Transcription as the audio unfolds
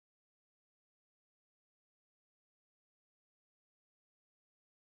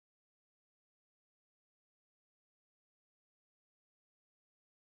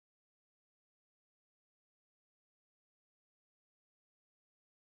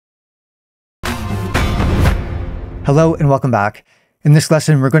Hello and welcome back. In this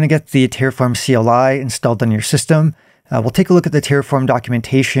lesson, we're going to get the Terraform CLI installed on your system. We'll take a look at the Terraform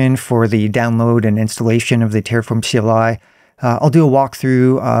documentation for the download and installation of the Terraform CLI. I'll do a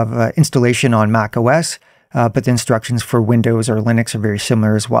walkthrough of installation on Mac OS, but the instructions for Windows or Linux are very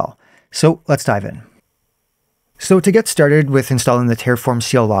similar as well. So let's dive in. So to get started with installing the Terraform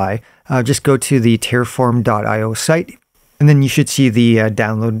CLI, just go to the terraform.io site, and then you should see the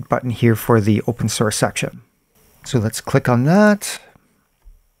download button here for the open source section. So let's click on that.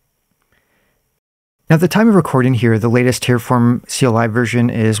 Now, at the time of recording here, the latest Terraform CLI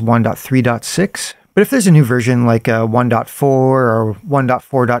version is 1.3.6. But if there's a new version like 1.4 or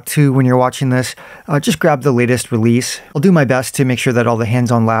 1.4.2 when you're watching this, just grab the latest release. I'll do my best to make sure that all the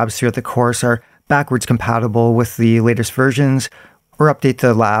hands-on labs throughout the course are backwards compatible with the latest versions, or update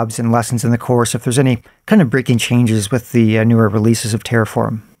the labs and lessons in the course if there's any kind of breaking changes with the newer releases of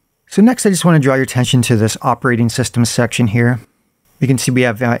Terraform. So next, I just want to draw your attention to this operating system section here. You can see we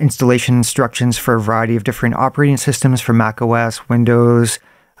have installation instructions for a variety of different operating systems for Mac OS, Windows,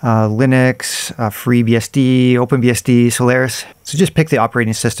 Linux, FreeBSD, OpenBSD, Solaris. So just pick the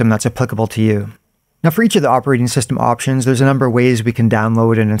operating system that's applicable to you. Now for each of the operating system options, there's a number of ways we can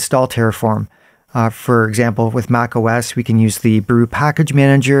download and install Terraform. For example, with Mac OS, we can use the brew package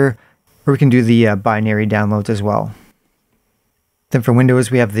manager, or we can do the binary downloads as well. Then for Windows,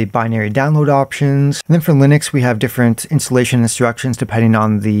 we have the binary download options. And then for Linux, we have different installation instructions depending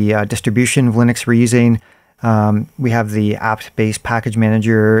on the distribution of Linux we're using. We have the app-based package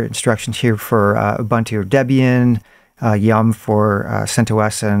manager instructions here for Ubuntu or Debian, Yum for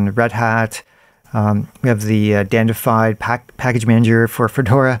CentOS and Red Hat. We have the dandified package manager for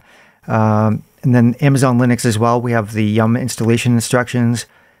Fedora. And then Amazon Linux as well. We have the Yum installation instructions.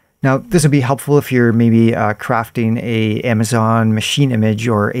 Now, this would be helpful if you're maybe crafting a Amazon machine image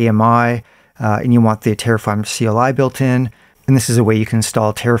or AMI, and you want the Terraform CLI built in. And this is a way you can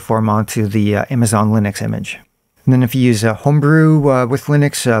install Terraform onto the Amazon Linux image. And then if you use Homebrew with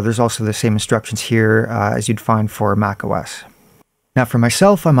Linux, there's also the same instructions here as you'd find for Mac OS. Now for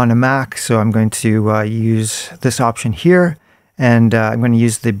myself, I'm on a Mac, so I'm going to use this option here, and I'm going to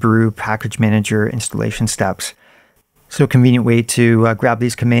use the brew package manager installation steps. So a convenient way to grab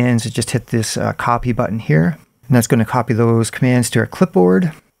these commands is just hit this copy button here, and that's going to copy those commands to our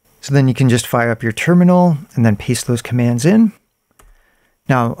clipboard. So then you can just fire up your terminal and then paste those commands in.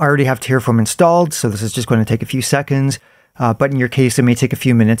 Now, I already have Terraform installed, so this is just going to take a few seconds, but in your case, it may take a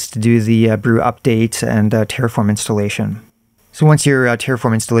few minutes to do the brew updates and Terraform installation. So once your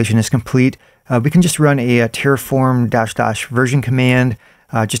Terraform installation is complete, we can just run a terraform -- version command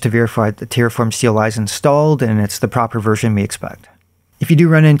just to verify that the Terraform CLI is installed and it's the proper version we expect. If you do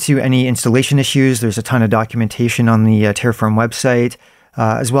run into any installation issues, there's a ton of documentation on the Terraform website.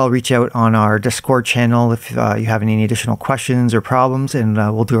 As well, reach out on our Discord channel if you have any additional questions or problems, and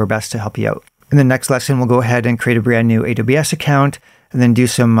we'll do our best to help you out. In the next lesson, we'll go ahead and create a brand new AWS account and then do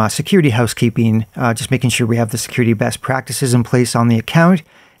some security housekeeping, just making sure we have the security best practices in place on the account,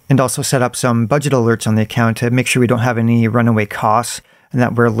 and also set up some budget alerts on the account to make sure we don't have any runaway costs, and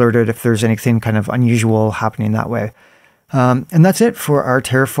that we're alerted if there's anything kind of unusual happening that way. And that's it for our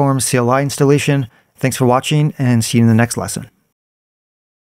Terraform CLI installation. Thanks for watching, and see you in the next lesson.